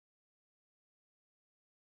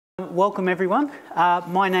Welcome everyone.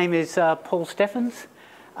 My name is Paul Steffens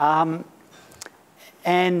and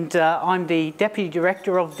I'm the Deputy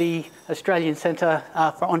Director of the Australian Centre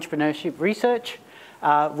for Entrepreneurship Research,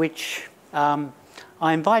 which I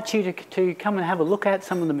invite you to come and have a look at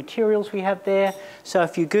some of the materials we have there. So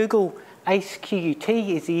if you Google ACE QUT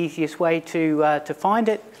is the easiest way to find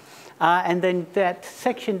it. And then that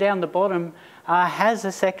section down the bottom has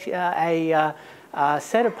a set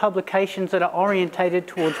of publications that are orientated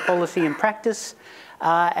towards policy and practice,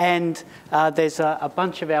 and there's a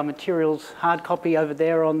bunch of our materials, hard copy over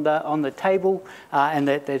there on the table, and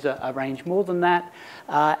there's a range more than that.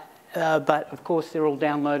 But of course, they're all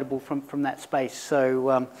downloadable from that space.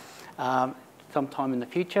 So sometime in the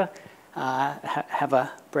future, have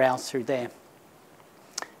a browse through there.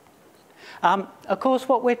 Of course,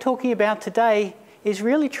 what we're talking about today is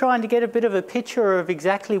really trying to get a bit of a picture of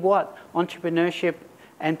exactly what entrepreneurship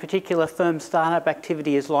and particular firm startup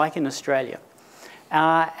activity is like in Australia,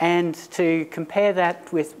 and to compare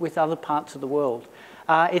that with other parts of the world.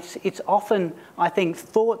 It's often, I think,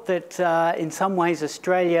 thought that in some ways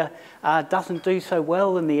Australia doesn't do so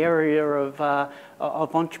well in the area of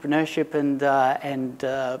entrepreneurship and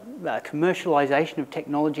commercialization of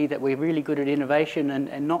technology, that we're really good at innovation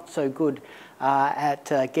and not so good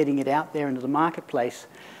at getting it out there into the marketplace.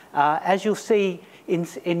 As you'll see,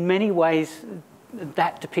 in many ways,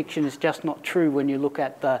 that depiction is just not true when you look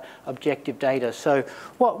at the objective data. So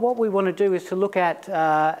what we want to do is to look at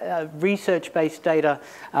research-based data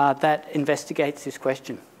that investigates this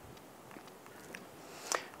question.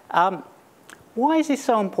 Why is this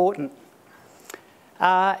so important?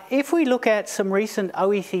 If we look at some recent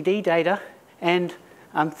OECD data, and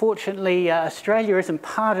unfortunately, Australia isn't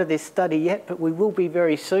part of this study yet, but we will be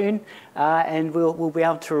very soon, and we'll be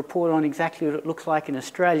able to report on exactly what it looks like in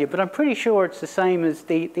Australia. But I'm pretty sure it's the same as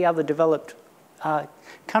the other developed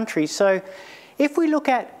countries. So if we look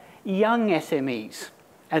at young SMEs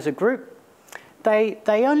as a group, they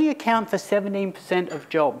only account for 17% of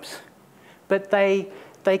jobs, but they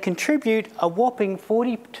contribute a whopping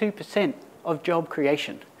 42% of job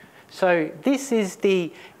creation. So this is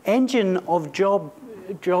the engine of job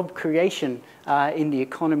creation in the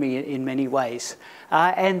economy in many ways,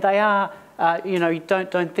 and they are,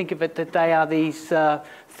 don't think of it that they are these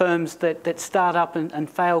firms that start up and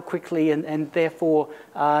fail quickly and therefore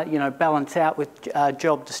balance out with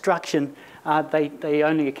job destruction. They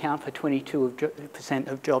only account for 22%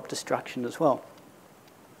 of job destruction as well.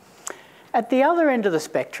 At the other end of the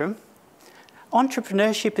spectrum,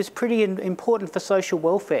 entrepreneurship is pretty important for social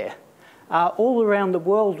welfare. All around the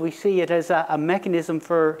world, we see it as a mechanism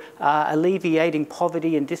for alleviating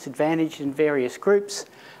poverty and disadvantage in various groups.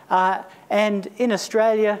 And in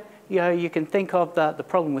Australia, you can think of the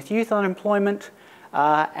problem with youth unemployment,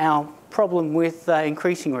 our problem with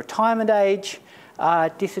increasing retirement age,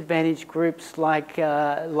 disadvantaged groups like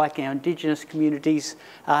our Indigenous communities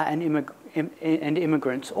and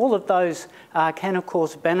immigrants. All of those can, of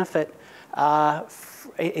course, benefit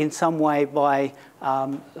in some way by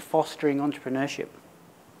fostering entrepreneurship.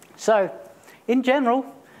 So, in general,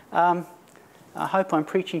 I hope I'm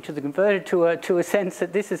preaching to the converted to a sense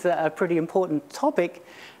that this is a pretty important topic.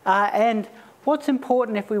 And what's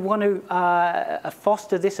important if we want to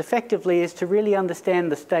foster this effectively is to really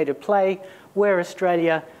understand the state of play, where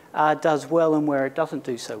Australia does well and where it doesn't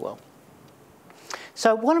do so well.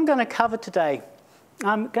 So what I'm going to cover today,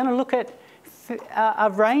 I'm going to look at a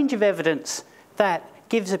range of evidence that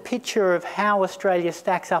gives a picture of how Australia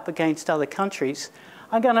stacks up against other countries.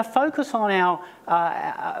 I'm going to focus on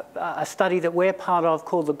a study that we're part of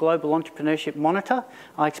called the Global Entrepreneurship Monitor.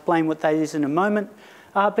 I'll explain what that is in a moment.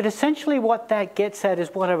 But essentially what that gets at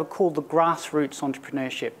is what I would call the grassroots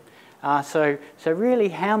entrepreneurship. So really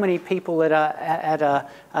how many people that are at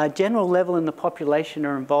a general level in the population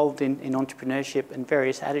are involved in entrepreneurship and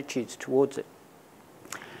various attitudes towards it.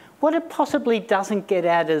 What it possibly doesn't get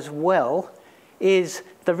at as well is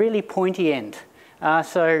the really pointy end.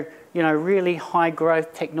 So, really high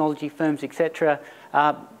growth technology firms, etc.,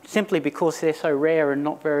 simply because they're so rare and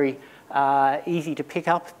not very easy to pick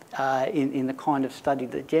up in the kind of study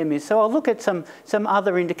that GEM is. So I'll look at some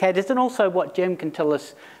other indicators and also what GEM can tell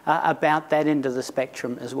us about that end of the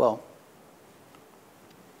spectrum as well.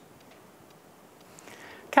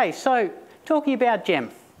 Okay, so talking about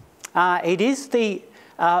GEM. It is the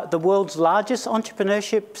world's largest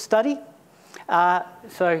entrepreneurship study.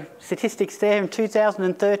 So statistics there in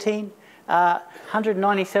 2013,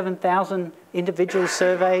 197,000 individuals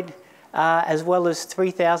surveyed, as well as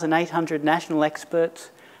 3,800 national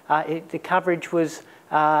experts. The coverage was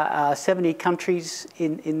 70 countries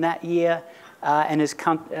in that year, and has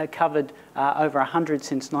covered over 100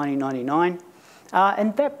 since 1999.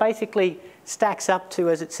 And that basically stacks up to,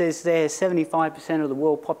 as it says there, 75% of the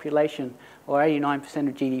world population or 89%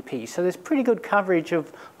 of GDP. So there's pretty good coverage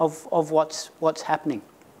of what's happening.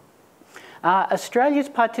 Australia's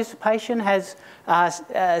participation has,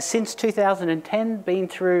 since 2010, been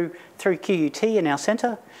through QUT in our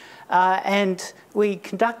centre. And we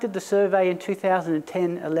conducted the survey in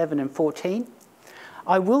 2010, 11 and 14.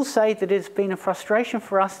 I will say that it's been a frustration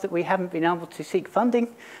for us that we haven't been able to seek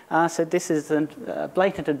funding. So this is a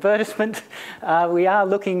blatant advertisement. We are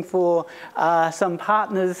looking for some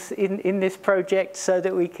partners in this project so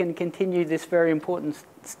that we can continue this very important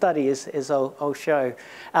study, as I'll show.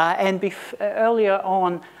 And earlier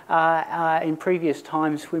on, in previous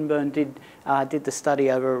times, Swinburne did the study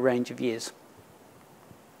over a range of years.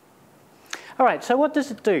 All right, so what does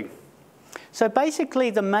it do? So basically,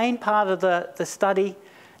 the main part of the study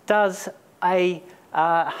does a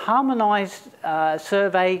harmonised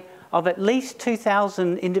survey of at least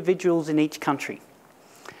 2,000 individuals in each country.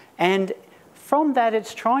 And from that,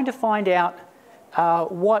 it's trying to find out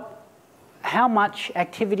how much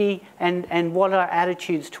activity and what are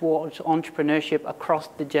attitudes towards entrepreneurship across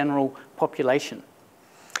the general population.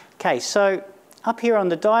 Okay, so up here on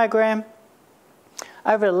the diagram,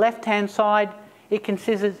 over the left-hand side, it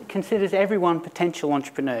considers everyone potential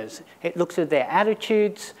entrepreneurs. It looks at their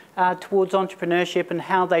attitudes towards entrepreneurship and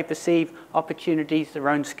how they perceive opportunities, their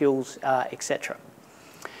own skills, etc.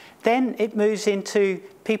 Then it moves into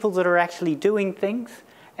people that are actually doing things,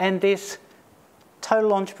 and this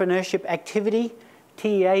total entrepreneurship activity,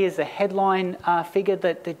 TEA, is a headline figure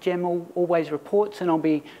that GEM always reports, and I'll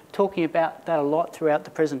be talking about that a lot throughout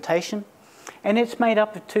the presentation. And it's made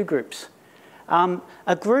up of two groups.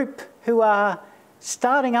 A group who are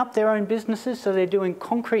starting up their own businesses, so they're doing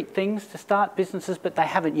concrete things to start businesses, but they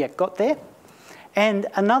haven't yet got there. And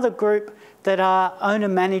another group that are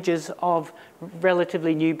owner-managers of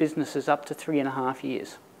relatively new businesses up to 3.5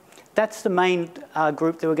 years. That's the main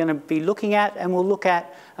group that we're going to be looking at, and we'll look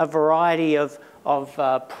at a variety of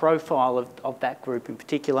profile of that group in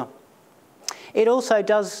particular. It also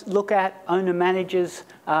does look at owner-managers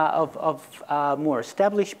of more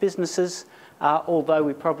established businesses, although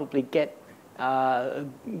we probably get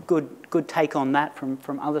good take on that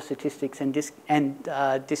from other statistics and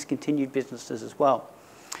discontinued businesses as well.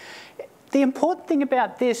 The important thing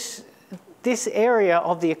about this area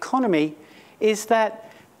of the economy is that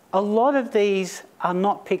a lot of these are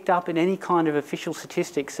not picked up in any kind of official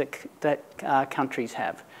statistics that countries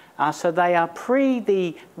have. So they are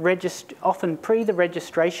often pre the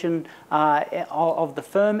registration of the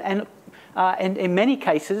firm, and in many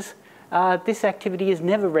cases, this activity is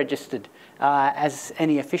never registered as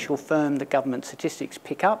any official firm that government statistics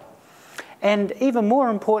pick up. And even more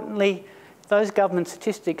importantly, those government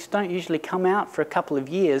statistics don't usually come out for a couple of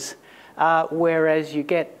years, whereas you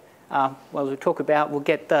get, well, we'll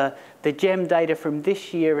get the GEM data from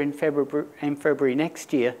this year in February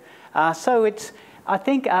next year. So it's, I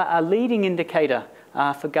think, a leading indicator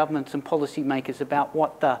for governments and policymakers about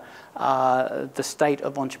what the state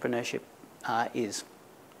of entrepreneurship is.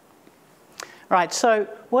 Right, so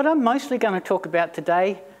what I'm mostly going to talk about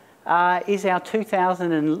today is our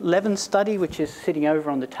 2011 study, which is sitting over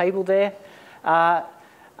on the table there.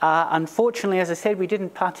 Unfortunately, as I said, we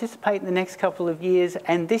didn't participate in the next couple of years,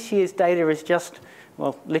 and this year's data is just,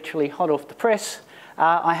 well, literally hot off the press.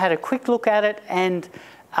 I had a quick look at it, and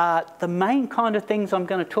the main kind of things I'm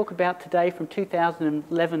going to talk about today from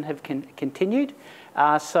 2011 have continued.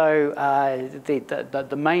 So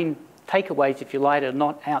the main takeaways, if you like, are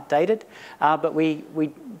not outdated, but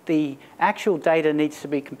the actual data needs to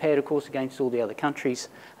be compared, of course, against all the other countries,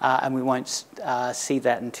 and we won't see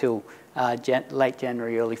that until late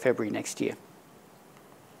January, early February next year.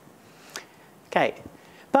 Okay,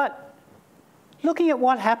 but looking at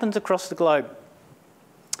what happens across the globe,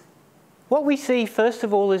 what we see, first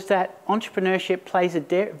of all, is that entrepreneurship plays a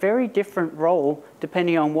very different role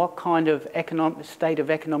depending on what kind of state of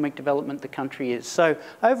economic development the country is. So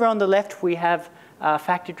over on the left, we have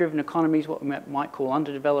factor-driven economies, what we might call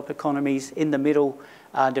underdeveloped economies. In the middle,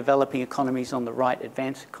 developing economies. On the right,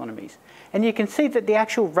 advanced economies. And you can see that the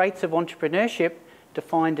actual rates of entrepreneurship,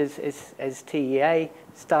 defined as TEA,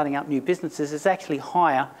 starting up new businesses, is actually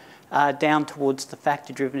higher down towards the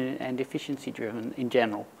factor-driven and efficiency-driven in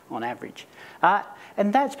general, on average.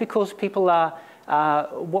 And that's because people are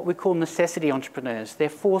what we call necessity entrepreneurs. They're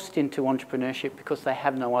forced into entrepreneurship because they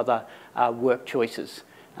have no other work choices.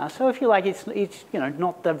 So if you like, it's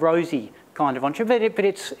not the rosy kind of entrepreneur, but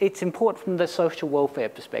it's important from the social welfare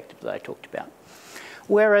perspective that I talked about.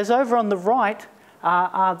 Whereas over on the right,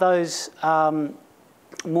 are those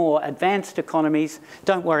more advanced economies.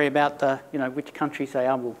 Don't worry about the, which countries they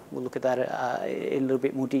are. We'll look at that in a little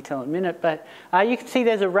bit more detail in a minute. But you can see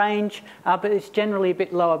there's a range, but it's generally a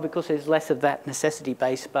bit lower because there's less of that necessity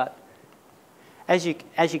base. But as you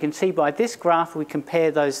can see by this graph, we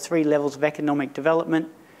compare those three levels of economic development.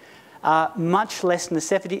 Much less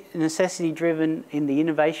necessity-driven in the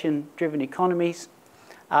innovation-driven economies,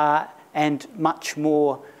 and much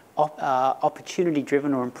more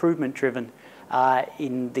opportunity-driven or improvement-driven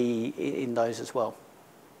in those as well.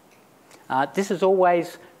 This is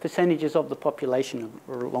always percentages of the population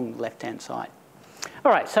along the left-hand side.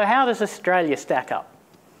 All right, so how does Australia stack up?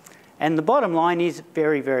 And the bottom line is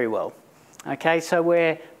very, very well. Okay, so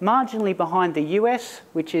we're marginally behind the US,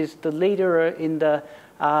 which is the leader in the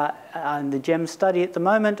GEM study at the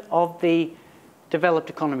moment of the developed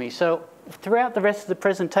economy. So throughout the rest of the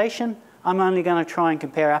presentation, I'm only going to try and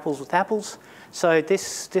compare apples with apples. So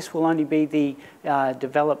this will only be the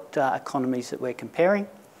developed economies that we're comparing.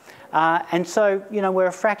 And so, we're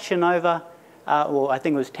a fraction over, or I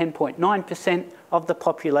think it was 10.9% of the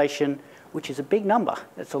population, which is a big number.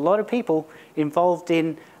 It's a lot of people involved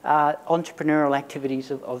in entrepreneurial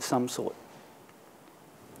activities of some sort.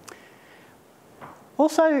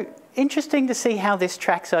 Also, interesting to see how this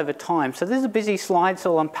tracks over time. So this is a busy slide,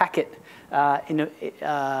 so I'll unpack it in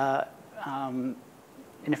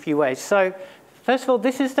a few ways. So first of all,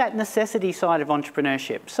 this is that necessity side of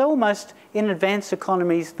entrepreneurship. So almost in advanced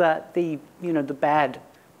economies, the bad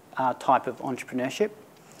type of entrepreneurship.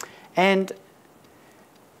 And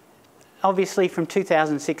obviously from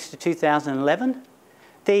 2006 to 2011,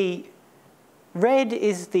 the red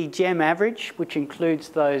is the GEM average, which includes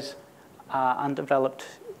those undeveloped,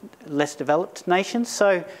 less developed nations.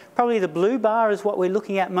 So probably the blue bar is what we're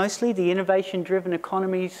looking at mostly, the innovation-driven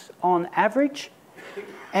economies on average.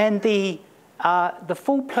 And the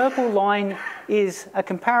full purple line is a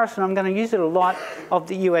comparison, I'm going to use it a lot, of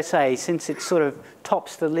the USA, since it sort of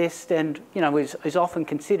tops the list and is often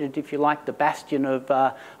considered, if you like, the bastion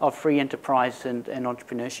of free enterprise and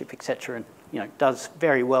entrepreneurship, etc. And does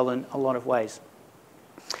very well in a lot of ways.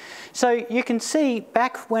 So you can see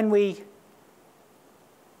back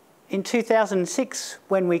in 2006,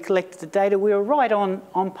 when we collected the data, we were right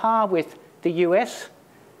on par with the US.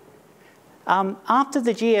 After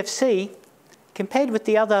the GFC, compared with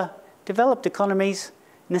the other developed economies,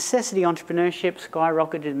 necessity entrepreneurship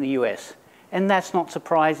skyrocketed in the US. And that's not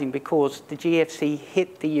surprising because the GFC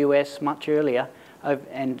hit the US much earlier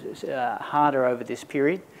and harder over this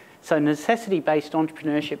period. So necessity-based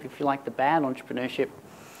entrepreneurship, if you like, the bad entrepreneurship,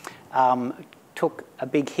 took a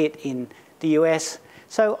big hit in the US.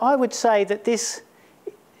 So I would say that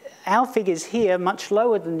our figures here, much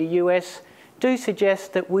lower than the US, do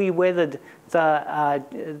suggest that we weathered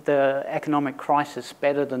the economic crisis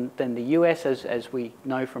better than the US, as we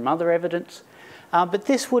know from other evidence. But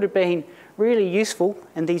this would have been really useful,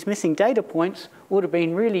 and these missing data points would have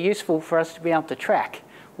been really useful for us to be able to track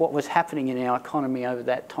what was happening in our economy over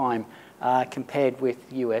that time compared with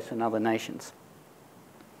the US and other nations.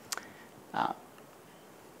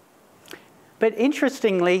 But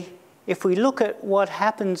interestingly, if we look at what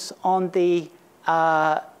happens on the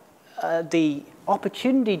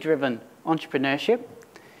opportunity-driven entrepreneurship,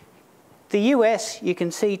 the US, you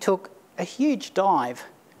can see, took a huge dive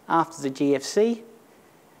after the GFC,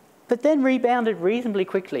 but then rebounded reasonably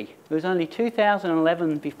quickly. It was only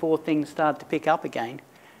 2011 before things started to pick up again.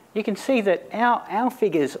 You can see that our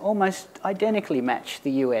figures almost identically match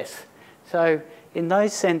the US. So in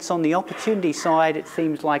those sense, on the opportunity side, it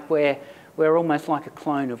seems like we're almost like a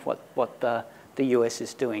clone of what the US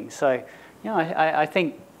is doing. So, I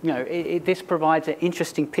think this provides an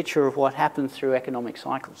interesting picture of what happens through economic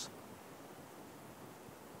cycles.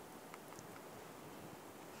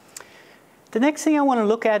 The next thing I want to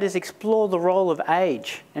look at is explore the role of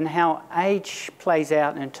age and how age plays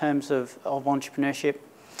out in terms of entrepreneurship.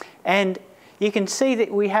 And you can see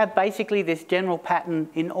that we have basically this general pattern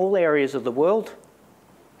in all areas of the world.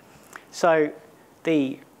 So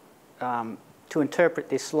to interpret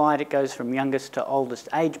this slide, it goes from youngest to oldest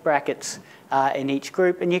age brackets in each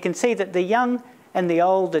group. And you can see that the young and the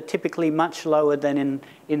old are typically much lower than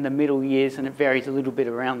in the middle years, and it varies a little bit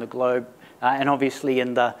around the globe. And obviously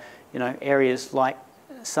in the areas like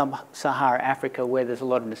Sub-Saharan Africa, where there's a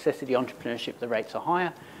lot of necessity entrepreneurship, the rates are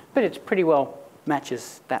higher. But it's pretty well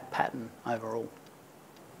matches that pattern overall.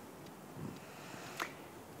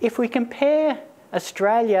 If we compare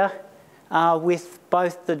Australia with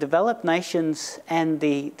both the developed nations and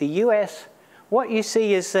the US, what you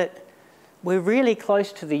see is that we're really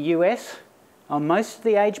close to the US on most of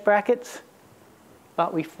the age brackets,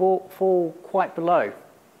 but we fall quite below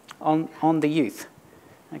on the youth.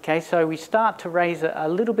 Okay, so we start to raise a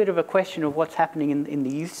little bit of a question of what's happening in the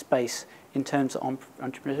youth space in terms of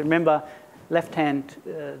entrepreneurship. Remember, left-hand,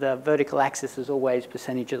 the vertical axis is always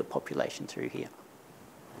percentage of the population through here.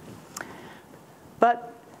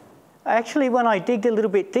 But actually, when I digged a little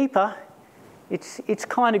bit deeper, it's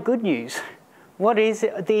kind of good news. What is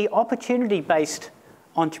the opportunity-based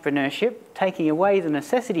entrepreneurship, taking away the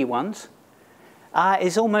necessity ones,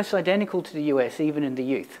 is almost identical to the US, even in the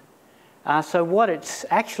youth. So what it's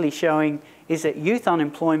actually showing is that youth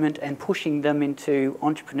unemployment and pushing them into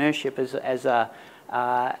entrepreneurship as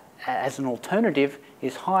an alternative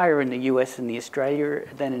is higher in the US than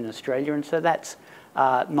in Australia, and so that's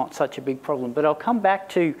not such a big problem. But I'll come back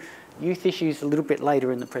to youth issues a little bit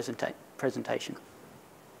later in the presentation.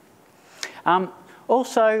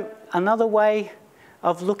 Also, another way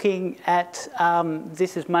of looking at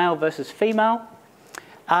this is male versus female.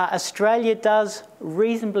 Australia does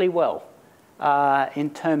reasonably well in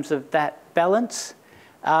terms of that balance,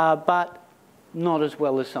 but not as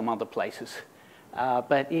well as some other places.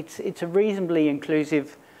 But it's a reasonably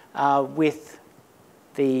inclusive with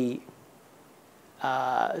the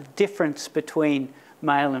difference between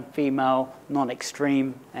male and female, not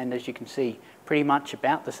extreme, and as you can see, pretty much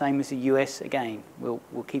about the same as the US. Again, we'll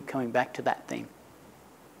keep coming back to that theme.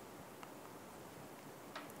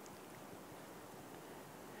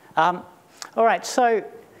 All right, so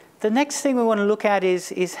the next thing we want to look at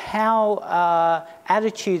is how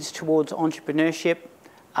attitudes towards entrepreneurship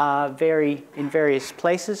vary in various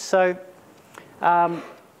places. So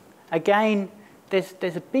again,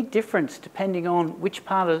 there's a big difference depending on which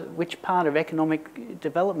part of economic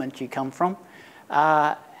development you come from,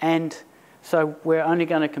 and so we're only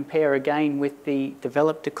going to compare again with the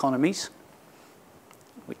developed economies,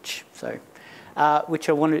 which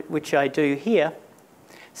I do here.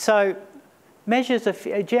 So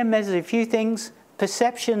GEM measures a few things: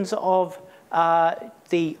 perceptions of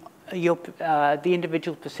the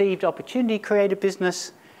individual's perceived opportunity to create a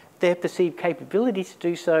business, their perceived capability to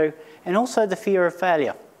do so, and also the fear of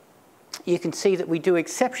failure. You can see that we do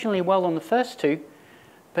exceptionally well on the first two,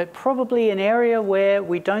 but probably an area where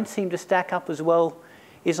we don't seem to stack up as well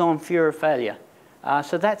is on fear of failure.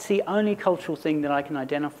 So that's the only cultural thing that I can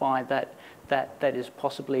identify that is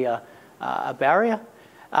possibly a barrier.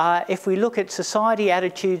 If we look at society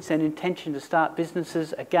attitudes and intention to start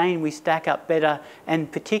businesses, again, we stack up better, and in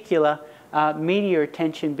particular, media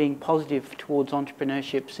attention being positive towards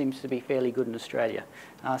entrepreneurship seems to be fairly good in Australia.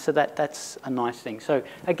 So that's a nice thing. So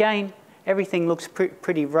again, everything looks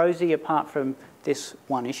pretty rosy apart from this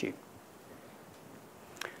one issue.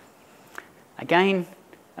 Again,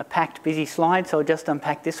 a packed, busy slide, so I'll just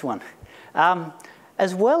unpack this one.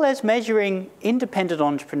 As well as measuring independent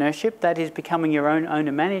entrepreneurship, that is becoming your own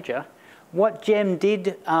owner-manager, what GEM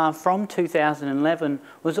did from 2011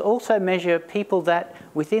 was also measure people that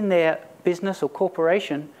within their business or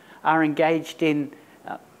corporation are engaged in,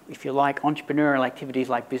 if you like, entrepreneurial activities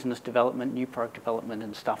like business development, new product development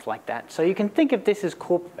and stuff like that. So you can think of this as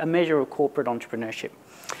a measure of corporate entrepreneurship.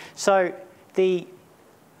 So the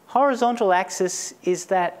horizontal axis is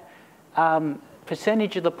that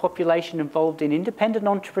percentage of the population involved in independent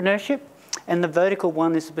entrepreneurship, and the vertical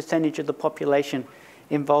one is the percentage of the population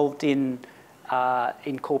involved in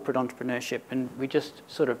corporate entrepreneurship. And we just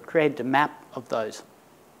sort of created a map of those.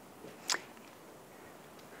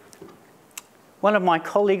 One of my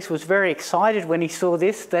colleagues was very excited when he saw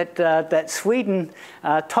this, that Sweden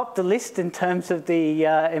topped the list in terms of the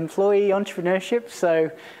employee entrepreneurship.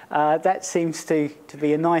 So that seems to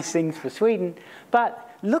be a nice thing for Sweden.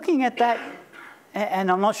 But looking at that,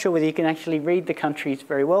 and I'm not sure whether you can actually read the countries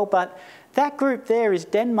very well, but that group there is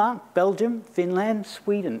Denmark, Belgium, Finland,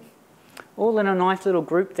 Sweden, all in a nice little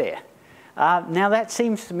group there. Now that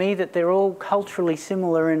seems to me that they're all culturally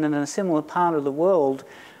similar and in a similar part of the world.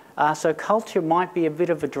 So culture might be a bit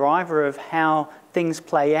of a driver of how things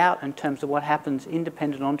play out in terms of what happens in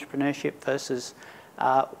independent entrepreneurship versus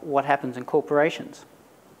what happens in corporations.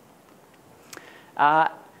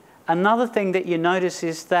 Another thing that you notice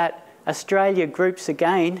is that Australia groups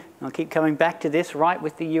again, I'll keep coming back to this, right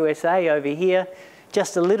with the USA over here,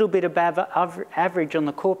 just a little bit above average on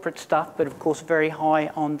the corporate stuff, but of course very high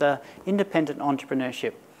on the independent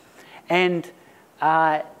entrepreneurship. And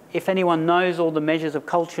if anyone knows all the measures of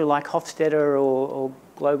culture like Hofstadter or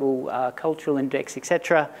Global Cultural Index,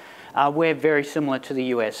 etc., we're very similar to the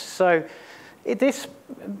US. So this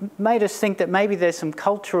made us think that maybe there's some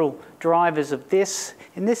cultural drivers of this,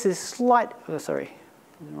 and this is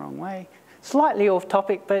the wrong way, slightly off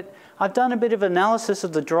topic, but I've done a bit of analysis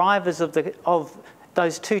of the drivers of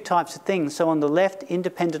those two types of things. So on the left,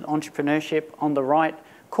 independent entrepreneurship, on the right,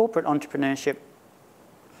 corporate entrepreneurship.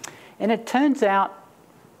 And it turns out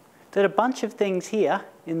that a bunch of things here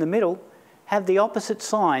in the middle have the opposite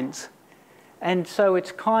signs. And so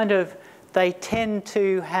it's kind of, they tend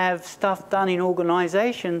to have stuff done in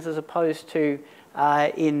organisations as opposed to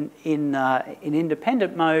in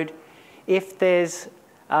independent mode. If there's,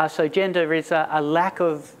 so gender is a lack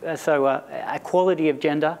of, a quality of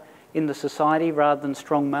gender in the society rather than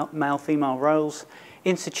strong male-female roles,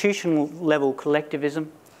 institutional level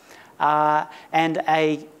collectivism, and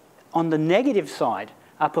on the negative side,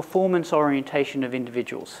 a performance orientation of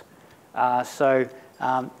individuals.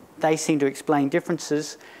 They seem to explain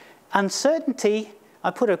differences. Uncertainty,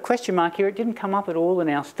 I put a question mark here. It didn't come up at all in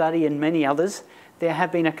our study and many others. There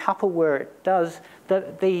have been a couple where it does.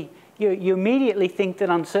 You immediately think that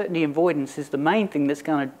uncertainty avoidance is the main thing that's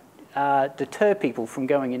going to deter people from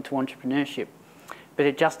going into entrepreneurship, but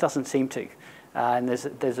it just doesn't seem to. And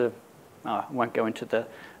I won't go into the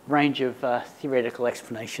range of theoretical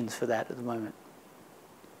explanations for that at the moment.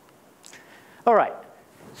 All right,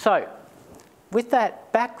 so with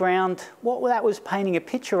that background, what that was painting a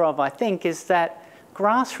picture of, I think, is that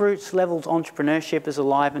grassroots levels entrepreneurship is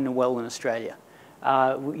alive and well in Australia.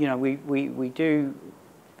 We do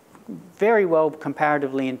very well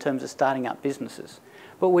comparatively in terms of starting up businesses.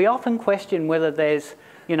 But we often question whether there's,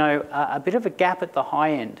 a bit of a gap at the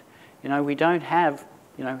high end. We don't have,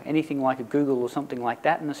 anything like a Google or something like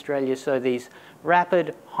that in Australia, so these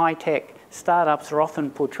rapid, high-tech startups are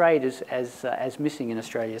often portrayed as missing in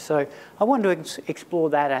Australia. So I want to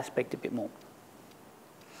explore that aspect a bit more.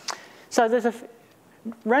 So there's a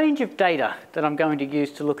range of data that I'm going to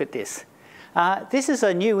use to look at this. This is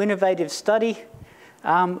a new innovative study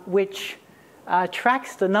which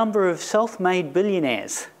tracks the number of self-made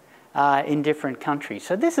billionaires in different countries.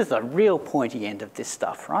 So this is the real pointy end of this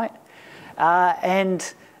stuff, right? So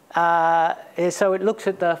it looks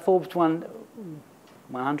at the Forbes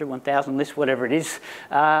 100, 1,000 list, whatever it is,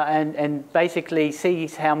 and basically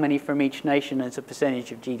sees how many from each nation as a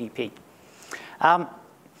percentage of GDP.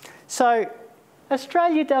 So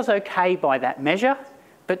Australia does okay by that measure,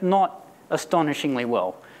 but not astonishingly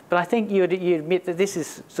well. But I think you admit that this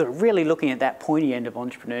is sort of really looking at that pointy end of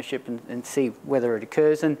entrepreneurship and see whether it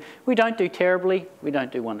occurs. And we don't do terribly, we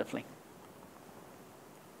don't do wonderfully.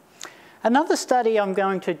 Another study I'm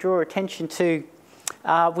going to draw attention to,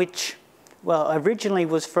 which, originally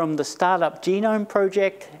was from the Startup Genome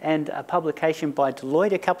Project and a publication by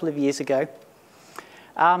Deloitte a couple of years ago.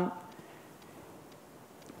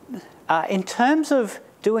 In terms of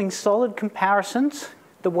doing solid comparisons,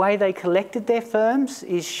 the way they collected their firms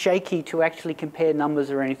is shaky to actually compare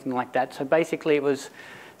numbers or anything like that. So basically it was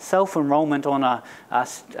self-enrollment on a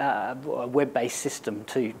web-based system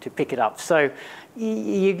to pick it up. So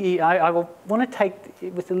I want to take,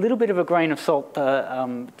 with a little bit of a grain of salt,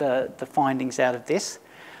 the findings out of this.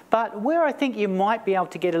 But where I think you might be able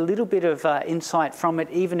to get a little bit of insight from it,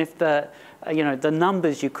 even if the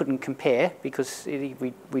numbers you couldn't compare, because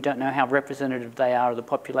we don't know how representative they are of the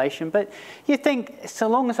population. But you think, so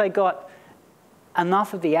long as they got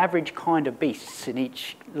enough of the average kind of beasts in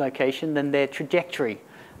each location, then their trajectory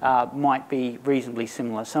might be reasonably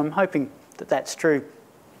similar. So I'm hoping that that's true.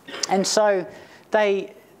 And so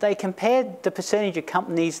they compared the percentage of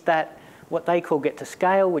companies that what they call get to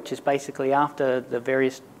scale, which is basically after the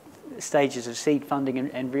various stages of seed funding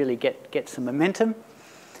and really get some momentum.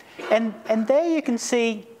 And there you can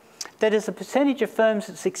see that as a percentage of firms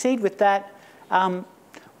that succeed with that,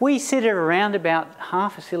 we sit at around about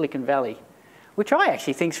half of Silicon Valley, which I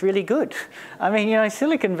actually think is really good. I mean,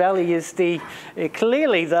 Silicon Valley is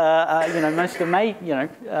clearly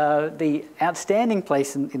the outstanding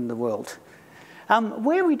place in the world.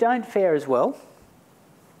 Where we don't fare as well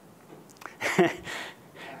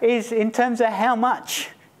is in terms of how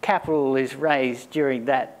much capital is raised during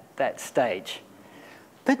that stage.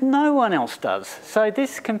 But no one else does. So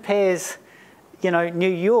this compares, New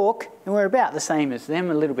York, and we're about the same as them,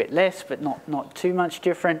 a little bit less, but not too much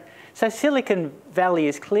different. So Silicon Valley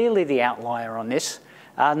is clearly the outlier on this.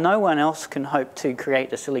 No one else can hope to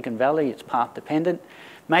create a Silicon Valley. It's path dependent.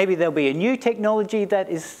 Maybe there'll be a new technology that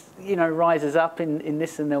is, rises up in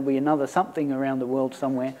this, and there'll be another something around the world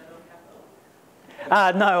somewhere.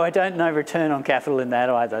 No, I don't know return on capital in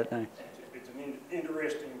that either. No. It's an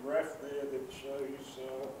interesting graph there that shows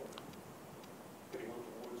getting on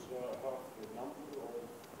towards half the number of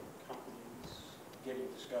companies getting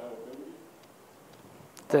to scalability.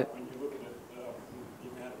 When you look at it, the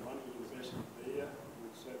amount of money invested there,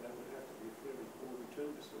 would say that would have to be a fairly poor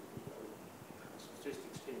return to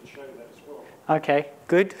statistics tend to show that as well. Okay,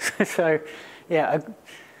 good. So, yeah,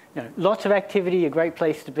 you know, lots of activity, a great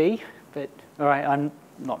place to be, but all right, I'm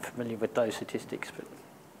not familiar with those statistics, but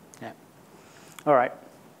yeah. All right.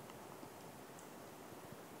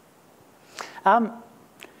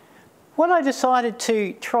 What I decided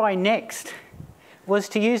to try next was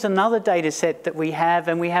to use another data set that we have,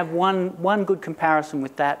 and we have one good comparison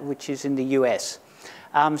with that, which is in the US.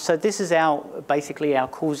 So this is basically our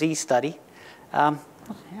QUT study. How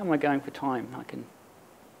am I going for time? I can.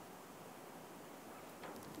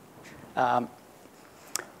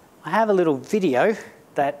 I have a little video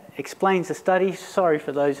that explains the study. Sorry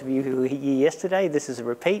for those of you who were here yesterday. This is a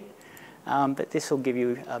repeat, but this will give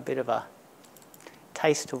you a bit of a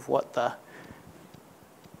taste of what the.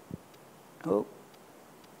 Oh.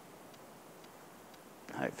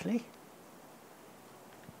 Hopefully.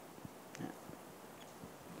 Yeah.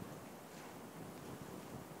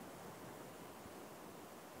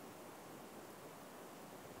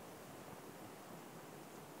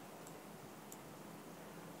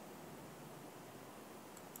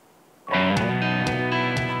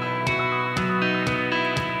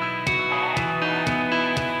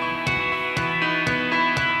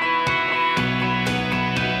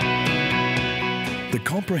 The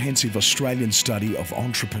Comprehensive Australian Study of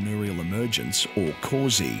Entrepreneurial Emergence, or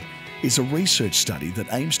CAUSE, is a research study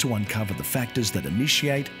that aims to uncover the factors that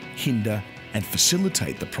initiate, hinder, and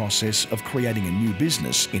facilitate the process of creating a new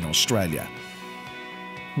business in Australia.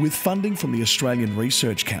 With funding from the Australian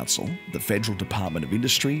Research Council, the Federal Department of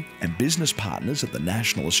Industry, and business partners at the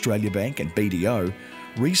National Australia Bank and BDO,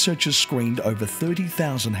 researchers screened over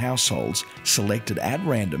 30,000 households selected at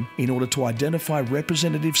random in order to identify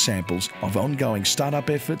representative samples of ongoing startup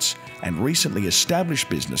efforts and recently established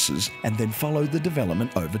businesses, and then follow the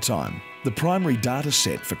development over time. The primary data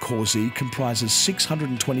set for CAUSE comprises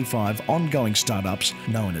 625 ongoing startups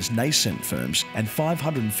known as nascent firms and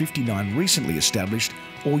 559 recently established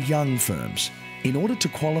or young firms. In order to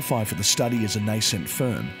qualify for the study as a nascent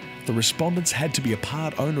firm, the respondents had to be a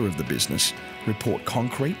part owner of the business, report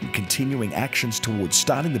concrete and continuing actions towards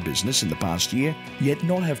starting the business in the past year, yet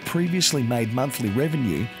not have previously made monthly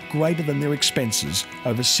revenue greater than their expenses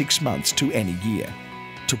over 6 months to any year.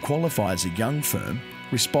 To qualify as a young firm,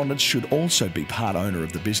 respondents should also be part owner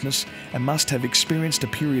of the business and must have experienced a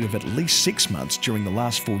period of at least 6 months during the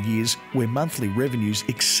last 4 years where monthly revenues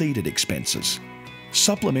exceeded expenses.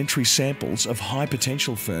 Supplementary samples of high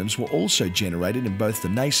potential firms were also generated in both the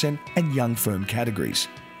nascent and young firm categories.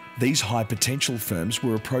 These high potential firms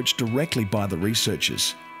were approached directly by the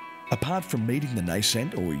researchers. Apart from meeting the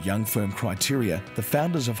nascent or young firm criteria, the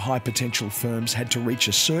founders of high potential firms had to reach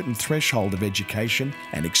a certain threshold of education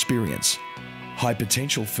and experience. High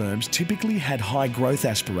potential firms typically had high growth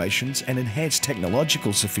aspirations and enhanced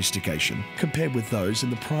technological sophistication compared with those in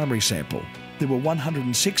the primary sample. There were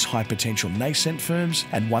 106 high potential nascent firms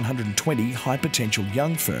and 120 high potential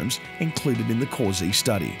young firms included in the CAUSE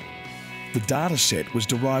study. The data set was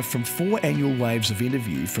derived from 4 annual waves of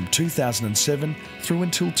interview from 2007 through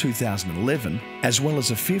until 2011, as well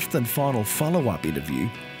as a 5th and final follow-up interview,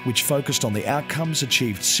 which focused on the outcomes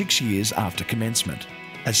achieved 6 years after commencement.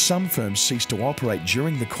 As some firms ceased to operate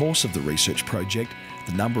during the course of the research project,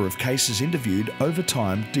 the number of cases interviewed over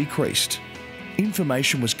time decreased.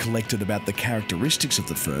 Information was collected about the characteristics of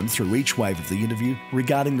the firm through each wave of the interview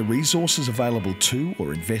regarding the resources available to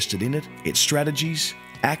or invested in it, its strategies,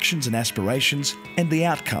 actions and aspirations, and the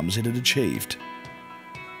outcomes it had achieved.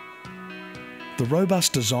 The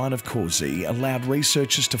robust design of CAUSE allowed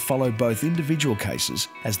researchers to follow both individual cases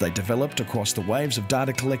as they developed across the waves of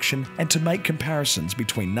data collection and to make comparisons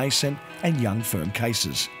between nascent and young firm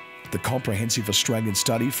cases. The Comprehensive Australian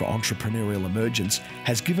Study for Entrepreneurial Emergence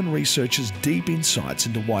has given researchers deep insights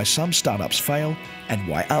into why some startups fail and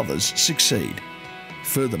why others succeed.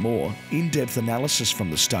 Furthermore, in-depth analysis from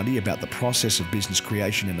the study about the process of business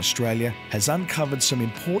creation in Australia has uncovered some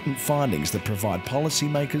important findings that provide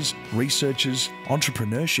policymakers, researchers,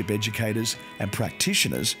 entrepreneurship educators, and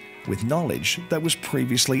practitioners with knowledge that was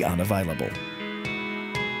previously unavailable.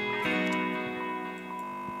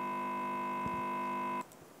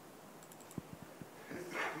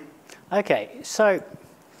 Okay, so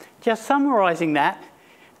just summarising that,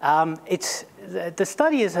 the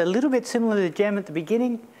study is a little bit similar to GEM at the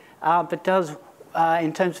beginning, but does,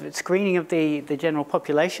 in terms of its screening of the general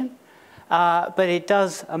population, but it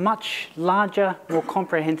does a much larger, more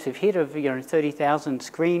comprehensive hit of 30,000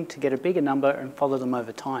 screened to get a bigger number and follow them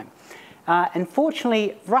over time.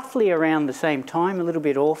 Unfortunately, roughly around the same time, a little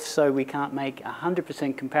bit off, so we can't make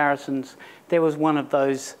 100% comparisons. There was one of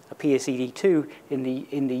those, a PSED2,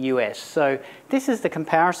 in the US. So this is the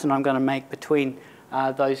comparison I'm going to make between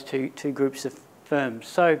those two groups of firms.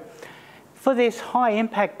 So for this high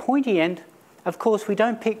impact pointy end, of course, we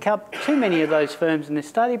don't pick up too many of those firms in this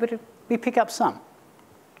study, but we pick up some.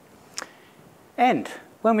 And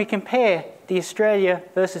when we compare the Australia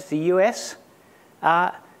versus the US,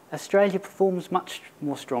 Australia performs much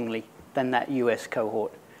more strongly than that US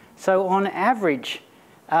cohort. So on average,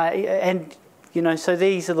 and you know, so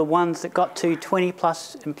these are the ones that got to 20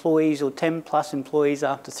 plus employees or 10 plus employees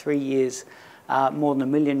after 3 years, more than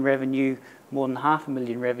 $1 million revenue, more than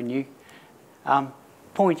 $500,000 revenue,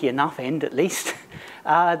 pointy enough end at least,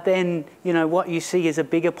 then you know what you see is a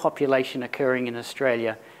bigger population occurring in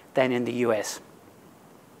Australia than in the US.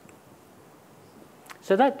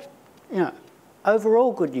 So that's, you know,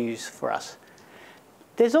 overall good news for us.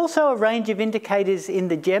 There's also a range of indicators in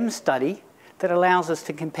the GEM study that allows us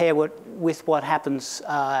to compare with what happens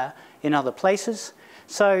in other places.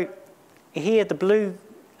 So here the blue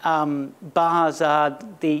bars are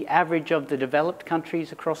the average of the developed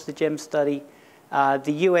countries across the GEM study.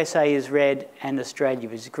 The USA is red and Australia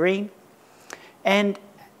is green. And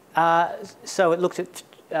so it looks at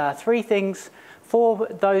 3 things. For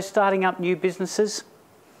those starting up new businesses,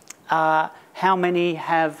 how many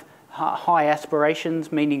have high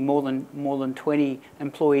aspirations, meaning more than 20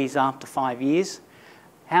 employees after 5 years?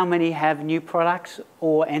 How many have new products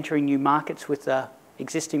or entering new markets with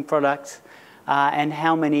existing products? And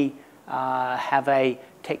how many have a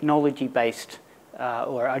technology-based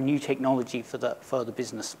or a new technology for the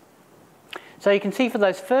business? So you can see for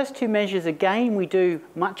those first 2 measures, again, we do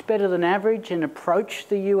much better than average and approach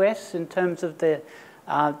the US in terms of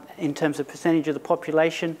percentage of the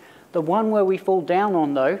population. The one where we fall down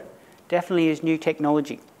on, though, definitely is new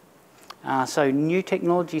technology. So new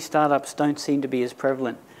technology startups don't seem to be as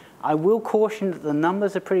prevalent. I will caution that the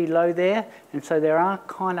numbers are pretty low there, and so there are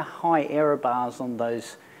kind of high error bars on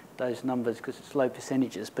those numbers because it's low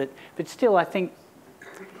percentages. But still, I think,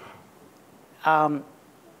 and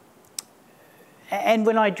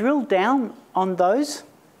when I drill down on those,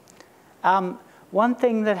 one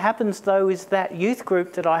thing that happens though is that youth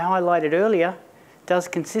group that I highlighted earlier does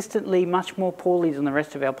consistently much more poorly than the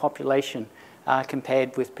rest of our population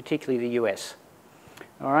compared with particularly the US.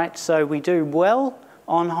 All right, so we do well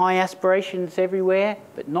on high aspirations everywhere,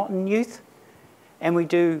 but not in youth. And we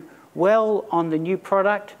do well on the new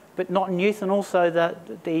product, but not in youth, and also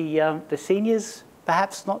the seniors,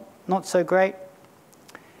 perhaps not so great.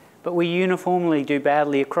 But we uniformly do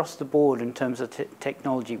badly across the board in terms of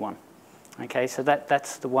technology one. Okay, so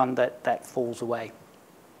that's the one that falls away.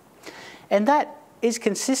 And that is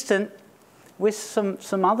consistent with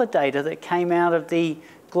some other data that came out of the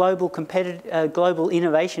Global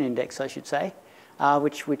Innovation Index, I should say,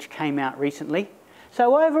 which came out recently.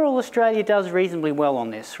 So overall, Australia does reasonably well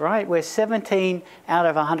on this, right? We're 17 out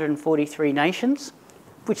of 143 nations,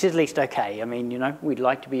 which is at least okay. I mean, you know, we'd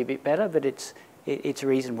like to be a bit better, but it's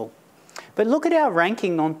reasonable. But look at our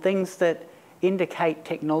ranking on things that indicate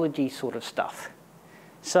technology sort of stuff.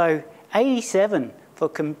 So 87 for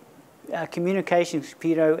communications,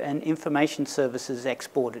 computer and information services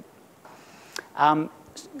exported.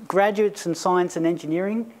 Graduates in science and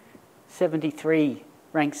engineering, 73,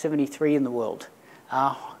 ranked 73 in the world.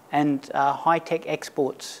 And high-tech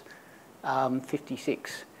exports,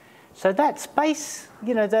 56. So that space,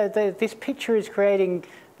 you know, this picture is creating,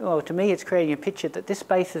 well, to me it's creating a picture that this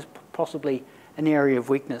space is possibly an area of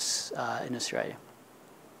weakness in Australia.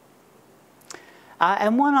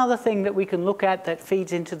 And one other thing that we can look at that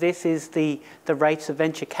feeds into this is the rates of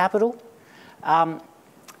venture capital.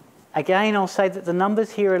 Again, I'll say that the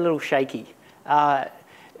numbers here are a little shaky.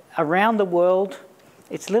 Around the world,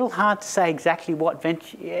 it's a little hard to say exactly what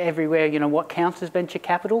everywhere, you know, what counts as venture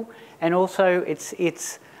capital, and also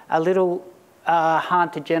it's a little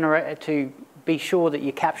hard to be sure that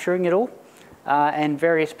you're capturing it all. And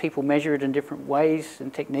various people measure it in different ways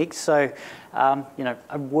and techniques. So, you know,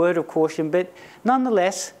 a word of caution. But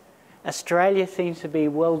nonetheless, Australia seems to be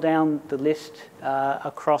well down the list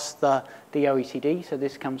across the OECD. So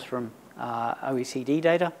this comes from OECD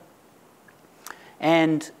data.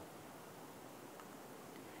 And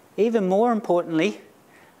even more importantly,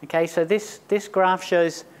 okay, so this graph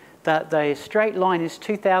shows that the straight line is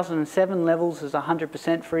 2007 levels is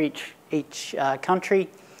 100% for each country.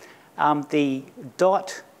 The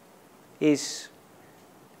dot is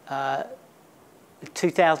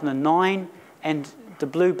 2009, and the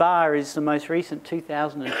blue bar is the most recent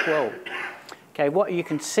 2012. Okay, what you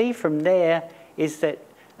can see from there is that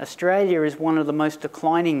Australia is one of the most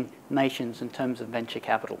declining nations in terms of venture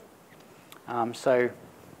capital. So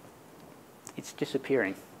it's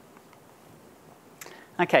disappearing.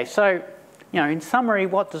 Okay, so, you know, in summary,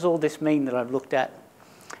 what does all this mean that I've looked at?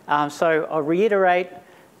 So I'll reiterate,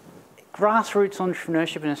 Grassroots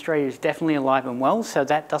entrepreneurship in Australia is definitely alive and well, so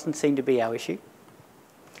that doesn't seem to be our issue.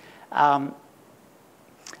 I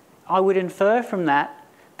would infer from that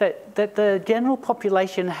the general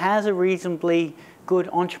population has a reasonably good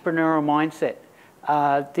entrepreneurial mindset.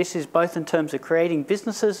 This is both in terms of creating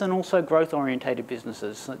businesses and also growth-orientated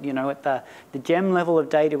businesses. You know, at the GEM level of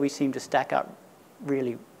data, we seem to stack up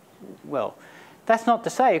really well. That's not to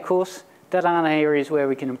say, of course, that aren't areas where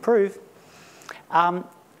we can improve.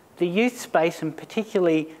 The youth space, and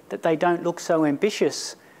particularly that they don't look so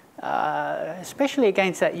ambitious, especially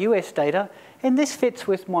against that US data, and this fits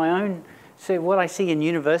with my own, so what I see in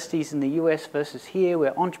universities in the US versus here,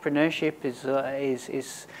 where entrepreneurship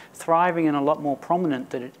is thriving and a lot more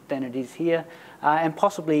prominent than it is here, and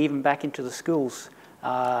possibly even back into the schools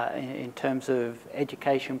in terms of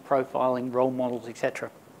education, profiling, role models,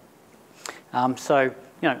 etc. So,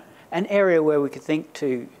 you know, an area where we could think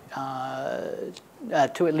to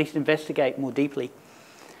at least investigate more deeply.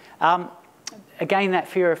 Again, that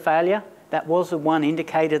fear of failure, that was the one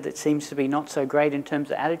indicator that seems to be not so great in terms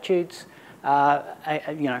of attitudes. You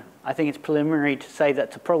know, I think it's preliminary to say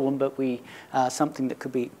that's a problem, but something that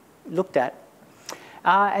could be looked at.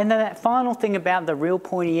 And then that final thing about the real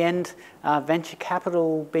pointy end, venture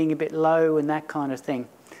capital being a bit low and that kind of thing.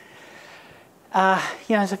 You know,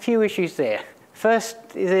 there's a few issues there. First,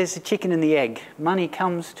 there's the chicken and the egg. Money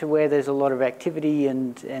comes to where there's a lot of activity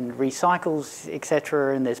and recycles,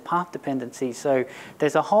 etc., and there's path dependency. So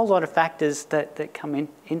there's a whole lot of factors that come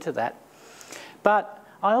into that. But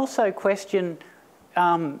I also question,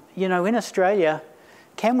 you know, in Australia,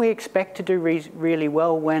 can we expect to do really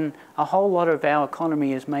well when a whole lot of our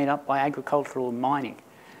economy is made up by agricultural and mining?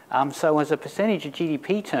 So as a percentage of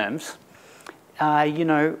GDP terms, you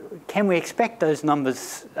know, can we expect those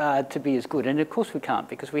numbers to be as good? And of course we can't,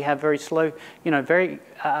 because we have very slow, you know,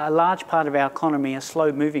 a large part of our economy are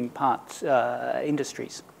slow-moving parts,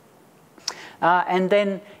 industries. And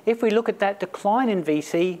then if we look at that decline in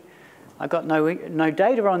VC, I got no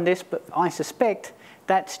data on this, but I suspect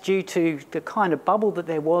that's due to the kind of bubble that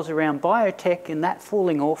there was around biotech and that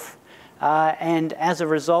falling off. And as a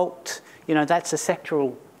result, you know, that's a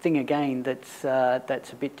sectoral thing again that's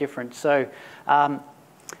a bit different. So the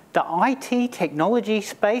IT technology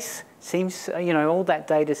space seems, you know, all that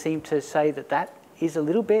data seems to say that is a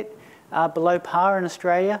little bit below par in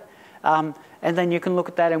Australia. And then you can look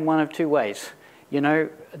at that in one of two ways. You know,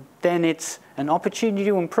 then it's an opportunity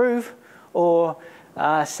to improve, or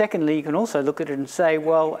secondly, you can also look at it and say,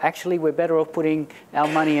 well, actually, we're better off putting our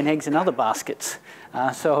money and eggs in other baskets.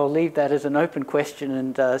 So I'll leave that as an open question,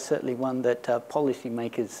 and certainly one that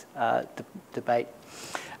policymakers debate.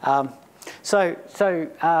 So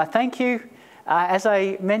thank you. As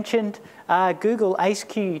I mentioned, Google ACE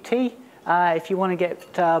QUT if you want to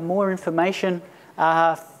get more information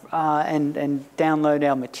and download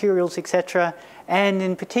our materials, etc. And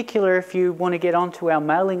in particular, if you want to get onto our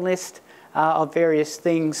mailing list of various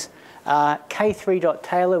things,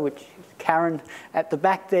 k3.taylor, which is Karen at the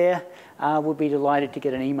back there, we'll be delighted to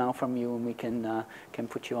get an email from you, and we can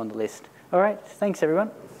put you on the list. All right, thanks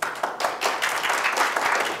everyone.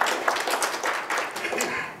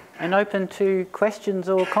 And open to questions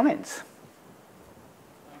or comments.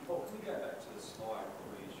 Paul, can we go back to the slide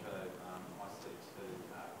where you showed ICT,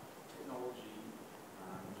 technology,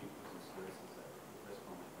 new business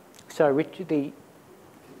services, So, Rich, keep going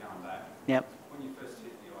back. Yep. When you first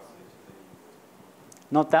hit the ICT.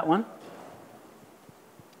 Not that one?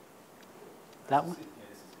 That one? Yes,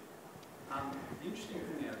 this is it. The interesting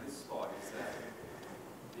thing out of this slide is that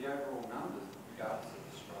the overall numbers, regardless of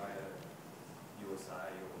Australia, USA,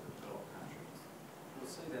 or the developed countries, you'll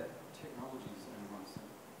see that technology is only 1%.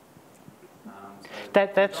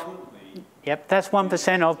 Yep, that's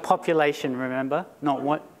 1% of population, remember? Not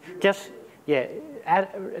what, just, yeah,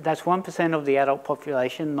 that's 1% of the adult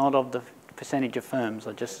population, not of the percentage of firms.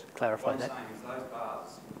 I'll just clarify that. What I'm saying is those bars are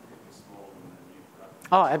significantly smaller than the new production.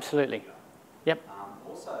 Oh, absolutely. Yep.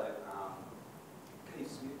 Also, Keith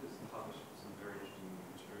Smith has published some very interesting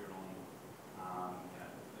material on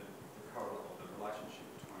the relationship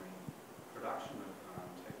between production of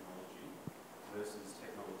technology versus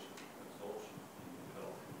technology absorption in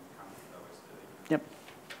developing countries, OECD. Yep.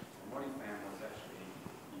 And what he found was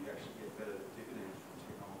you actually get better dividends from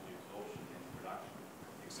technology absorption than production,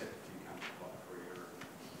 except a few countries like Korea and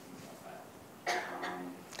things like that.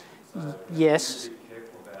 So yes.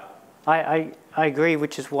 I agree,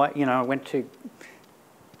 which is why, you know, I went to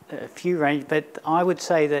a few ranges, but I would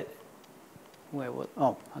say that,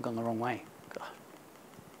 oh, I've gone the wrong way. God.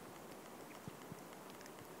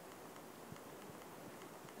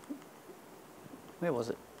 Where was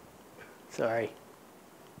it? Sorry.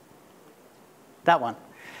 That one.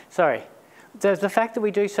 Sorry. The fact that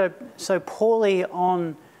we do so poorly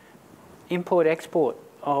on import-export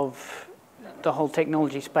of the whole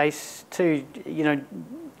technology space too,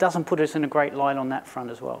 doesn't put us in a great light on that front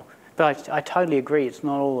as well. But I totally agree, it's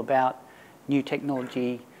not all about new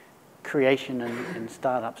technology creation and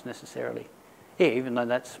startups necessarily. Yeah, even though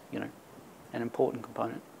that's, an important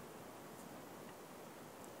component.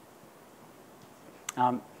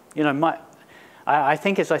 I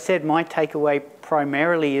think, as I said, my takeaway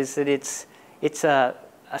primarily is that it's a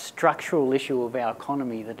structural issue of our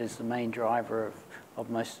economy that is the main driver of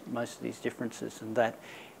most of these differences, and that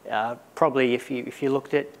probably if you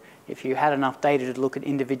had enough data to look at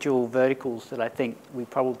individual verticals, that I think we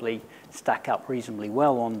probably stack up reasonably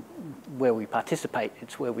well on where we participate.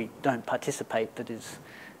 It's where we don't participate that is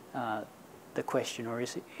the question or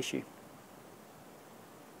issue.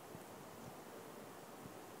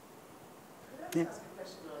 Could I ask a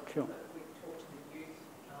question on Sure. we talked to the youth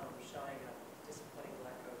showing a disappointing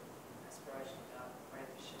lack of aspiration about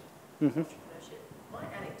ambition, entrepreneurship. My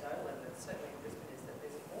anecdotal evidence, certainly in Brisbane, is that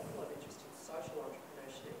there's an awful lot of interest in social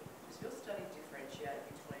entrepreneurship. Does your study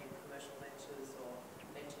differentiate between commercial ventures or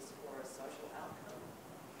ventures for a social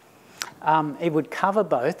outcome? It would cover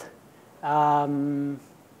both.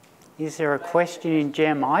 Is there a question in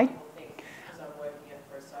GEM? Because I'm working it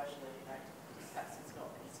for a social impact, perhaps it's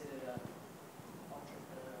not considered an entrepreneur.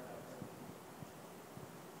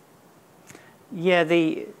 Yeah,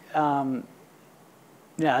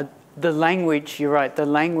 the language, you're right, the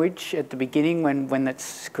language at the beginning when that's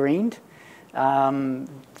screened,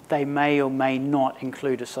 they may or may not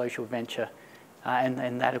include a social venture.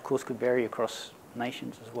 And that, of course, could vary across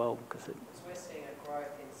nations as well. Because we're seeing a growth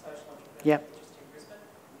in social entrepreneurship yep. interest in Brisbane,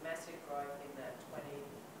 massive growth in that 20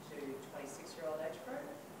 to 26-year-old age group,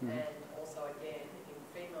 and also, again, in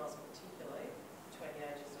females particularly, between the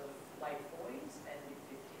ages of late 40s and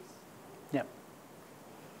mid-50s. Yep.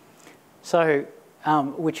 So,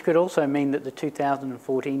 which could also mean that the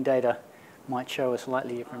 2014 data might show a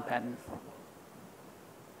slightly different pattern.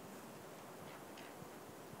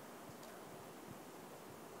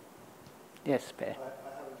 Yes, Per. I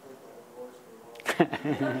haven't heard my own voice for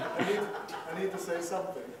a while. I need to say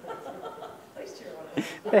something. Please cheer on.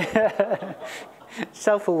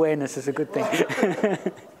 Self-awareness is a good thing.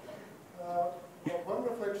 Well, one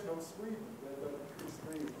reflection on Sweden,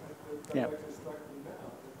 that actually struck me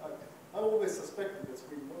now. I always suspected that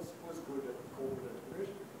Sweden was good at corporate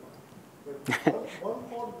entrepreneurship. But one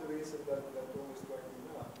part of the reason that always struck me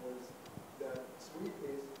now was that Sweden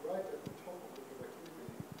is right at the top of the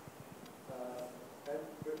productivity. And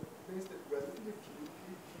it means that relatively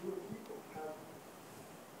fewer people have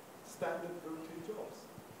standard routine jobs.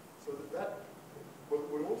 So that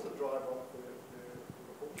will also drive up the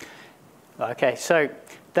performance. Okay, so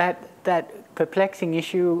that perplexing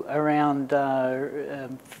issue around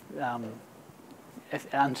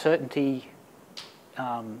uncertainty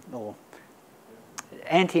or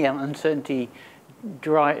anti-uncertainty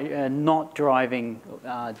not driving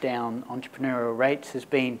down entrepreneurial rates has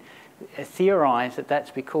been theorized that that's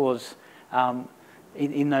because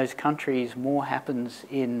in those countries more happens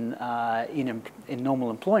in normal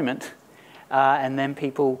employment, and then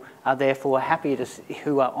people are therefore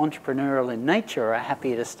who are entrepreneurial in nature are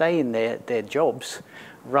happier to stay in their jobs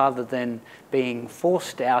rather than being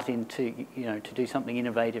forced out into to do something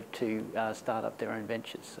innovative to start up their own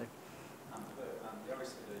ventures. So. The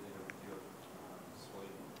OECD did a review of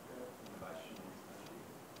Sweden innovation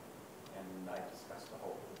and they discussed the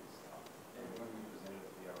whole of this stuff. And when we presented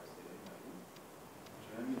at the OECD meeting,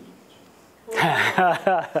 Germany said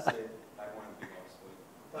they want to be like Sweden.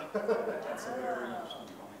 That's a very interesting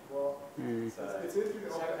comment. Well, so it's interesting.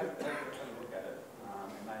 So have a look at it,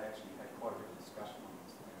 and they actually had quite a bit of discussion on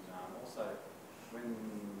this. And also, when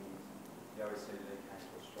the OECD came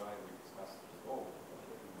to Australia, we discussed it as well.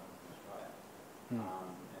 In Australia, and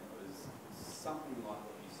it was something like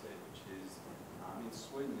what you said, which is in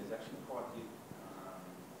Sweden there's actually quite a big,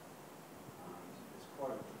 there's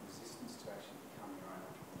quite a resistance to actually become your own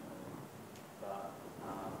entrepreneur. But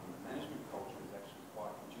the management culture is actually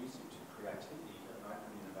quite conducive to creativity and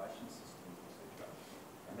open innovation systems, etc.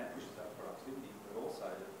 And that pushes up productivity, but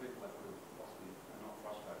also the people that would possibly are not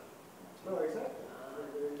frustrated. No, exactly.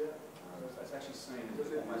 So it's actually seen as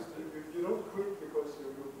because almost you don't quit because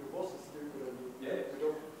your boss is stupid and you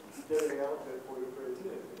don't getting out there for your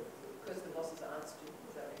creativity. Because the bosses aren't stupid,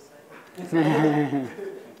 is that what you're saying?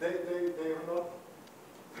 they are not.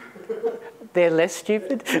 They're less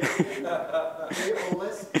stupid? They are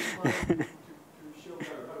less inclined to show the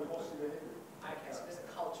bossy behavior. Okay, so there's a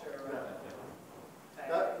culture around it.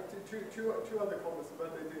 Two other comments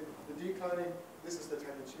about the declining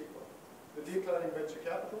cheap one. The declining venture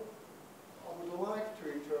capital, I would like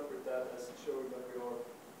to interpret that as showing that we are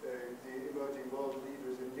the emerging world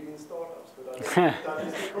leaders in lean startups, but I don't think that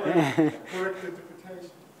is the correct interpretation.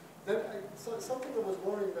 Then something that was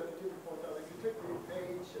worrying that you didn't point out, if you take the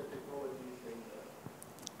age and technology thing there.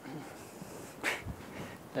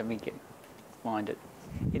 Let me find it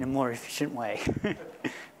in a more efficient way.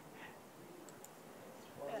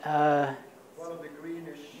 One of the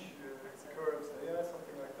greenish curves, yeah,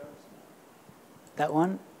 something like that. That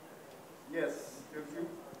one? Yes.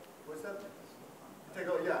 What's that?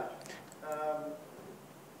 Yeah.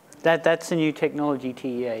 That's the new technology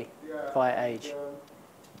TEA by age.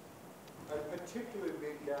 A particularly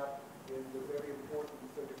big gap in the very important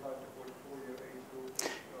 35 to 44-year age group,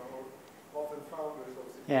 often founders of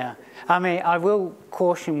yeah, I mean, I will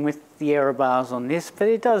caution with the error bars on this, but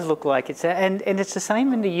it does look like it's, and it's the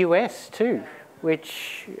same in the US too,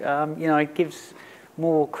 which, you know, it gives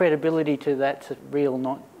more credibility to that's real,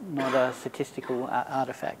 not a statistical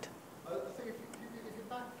artifact. I think if you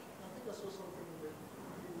back, I think I saw something in the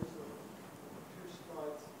previous 2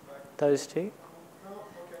 slides back. Those two? No,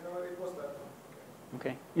 okay, no, it was that one.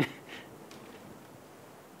 Okay.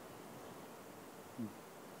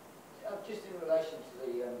 Just in relation to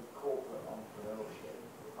the corporate entrepreneurship,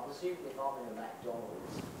 I'm assuming if I'm in a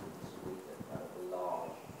McDonald's in Sweden, a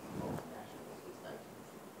large multinational is native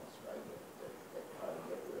in Australia, they're kind of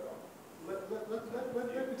everywhere.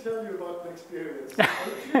 Let me tell you about an experience. I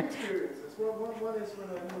have 2 experiences. One is when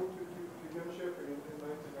I moved to Jönköping in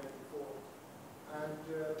 1994, and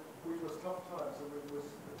which was tough times, and it was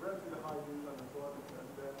relatively high youth unemployment,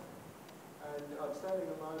 and I'm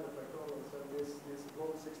standing in line at McDonald's, and this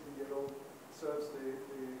blonde 60-year-old serves the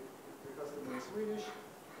customer in Swedish.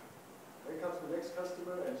 Then comes the next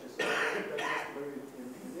customer, and she serves that customer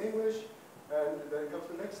in English, and then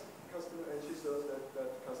comes the next customer, and she serves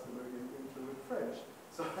that customer in fluent French.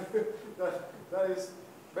 So that is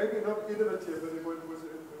maybe not innovative, but it was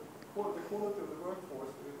the quality of the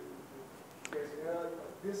workforce.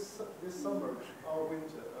 This summer, our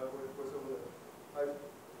winter was over there.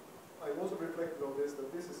 I also reflected on this, that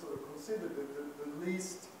this is sort of considered the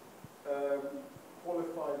least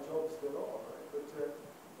qualified jobs there are, right? But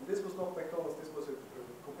this was not McDonald's, this was a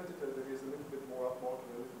competitor that is a little bit more upmarket,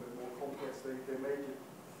 a little bit more complex. They make it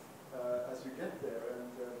as you get there, and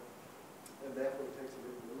therefore it takes a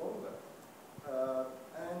little bit longer.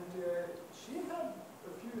 And she had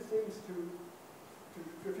a few things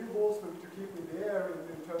a few balls to keep in the air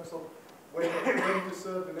in terms of when to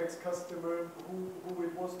serve the next customer, who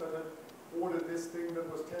it was that had ordered this thing that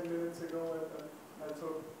was 10 minutes ago, and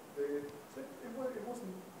so it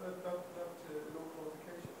wasn't that low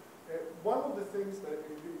qualification. One of the things that,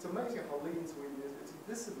 it's amazing how lean Sweden is, it's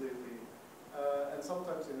visibly lean, and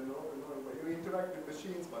sometimes in another way. You interact with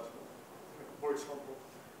machines much more, for example.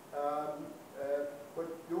 But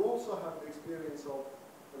you also have the experience of,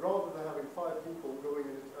 rather than having 5 people going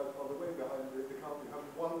on the way behind the counter, you have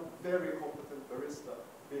one very competent barista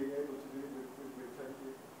being able to deal with 10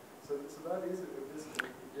 people. So that is a visible.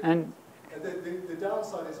 And the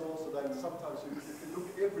downside is also that sometimes you look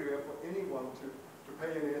everywhere for anyone to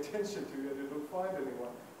pay any attention to, and you don't find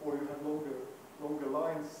anyone, or you have longer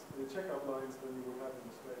lines, checkout lines than you would have in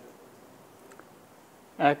Australia.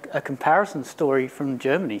 A comparison story from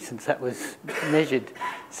Germany, since that was measured.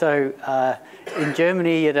 So in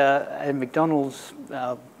Germany at a McDonald's,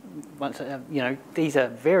 you know, these are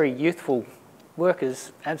very youthful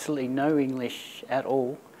workers, absolutely no English at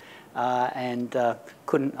all, and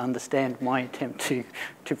couldn't understand my attempt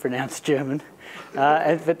to pronounce German.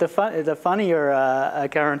 But the funnier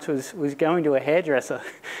occurrence was going to a hairdresser,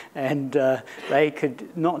 and they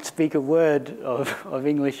could not speak a word of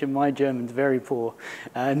English, and my German's very poor.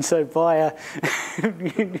 And so by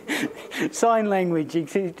sign language,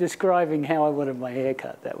 describing how I wanted my hair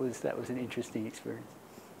cut, that was an interesting experience.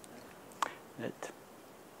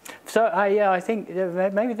 So I think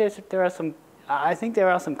maybe there are some. I think there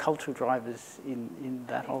are some cultural drivers in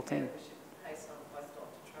that whole thing. Pay some postdoc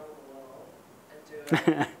to travel the world and do a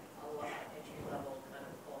lot of entry-level kind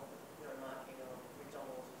of marking of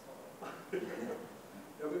McDonald's or something.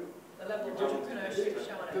 The level of entrepreneurship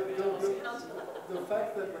shown at McDonald's counts for that. The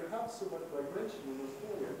fact that we have so much migration in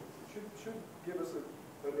Australia should give us an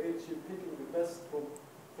edge in picking the best from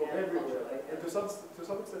everywhere. And to some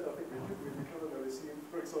extent, I think we do with the culinary scene,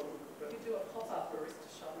 for example. You do a pop-up barista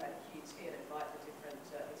shop at QUT and invite the different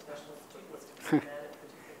international students to come down for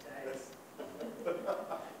different days.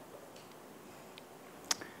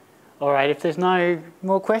 All right, if there's no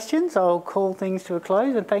more questions, I'll call things to a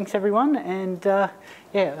close, and thanks everyone, and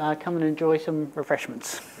come and enjoy some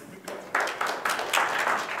refreshments.